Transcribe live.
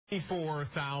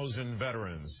24,000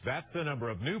 veterans. That's the number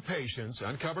of new patients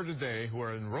uncovered today who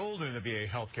are enrolled in the VA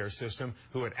healthcare system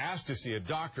who had asked to see a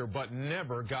doctor but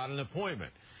never got an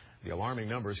appointment. The alarming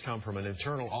numbers come from an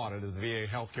internal audit of the VA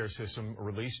healthcare system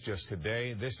released just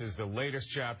today. This is the latest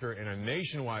chapter in a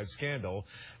nationwide scandal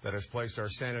that has placed our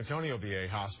San Antonio VA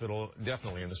hospital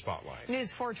definitely in the spotlight.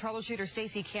 News 4 troubleshooter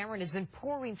Stacey Cameron has been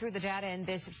pouring through the data in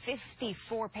this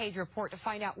 54-page report to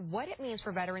find out what it means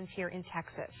for veterans here in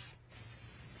Texas.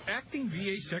 Acting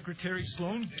VA Secretary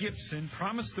Sloan Gibson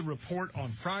promised the report on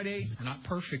Friday. We're not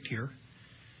perfect here.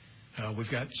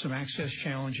 We've got some access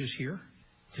challenges here.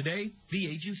 Today, the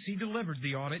agency delivered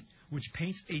the audit, which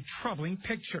paints a troubling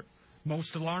picture.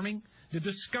 Most alarming, the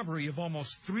discovery of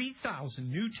almost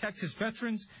 3,000 new Texas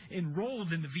veterans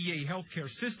enrolled in the VA healthcare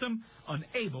system,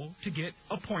 unable to get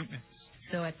appointments.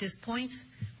 So at this point,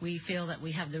 we feel that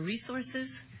we have the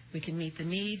resources, we can meet the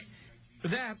need.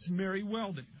 That's Mary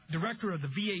Weldon, director of the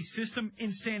VA system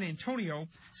in San Antonio,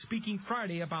 speaking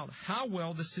Friday about how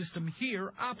well the system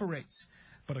here operates.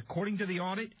 But according to the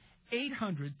audit,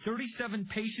 837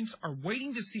 patients are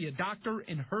waiting to see a doctor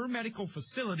in her medical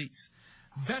facilities.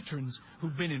 Veterans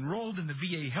who've been enrolled in the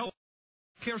VA health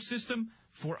care system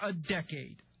for a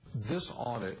decade. This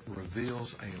audit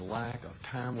reveals a lack of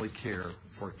timely care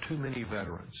for too many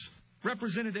veterans.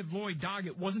 Representative Lloyd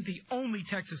Doggett wasn't the only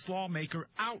Texas lawmaker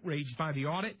outraged by the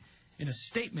audit. In a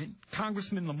statement,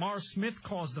 Congressman Lamar Smith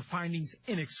calls the findings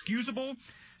inexcusable.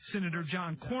 Senator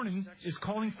John Cornyn is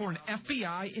calling for an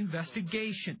FBI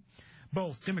investigation.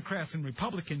 Both Democrats and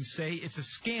Republicans say it's a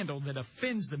scandal that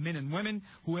offends the men and women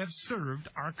who have served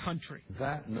our country.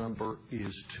 That number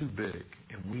is too big,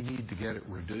 and we need to get it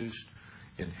reduced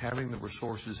in having the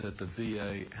resources at the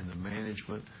VA and the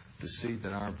management to see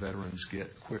that our veterans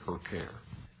get quicker care.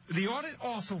 The audit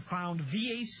also found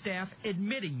VA staff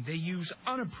admitting they use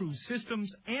unapproved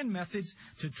systems and methods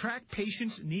to track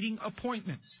patients needing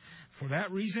appointments. For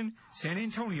that reason, San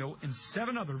Antonio and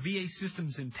 7 other VA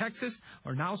systems in Texas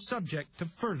are now subject to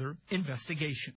further investigation.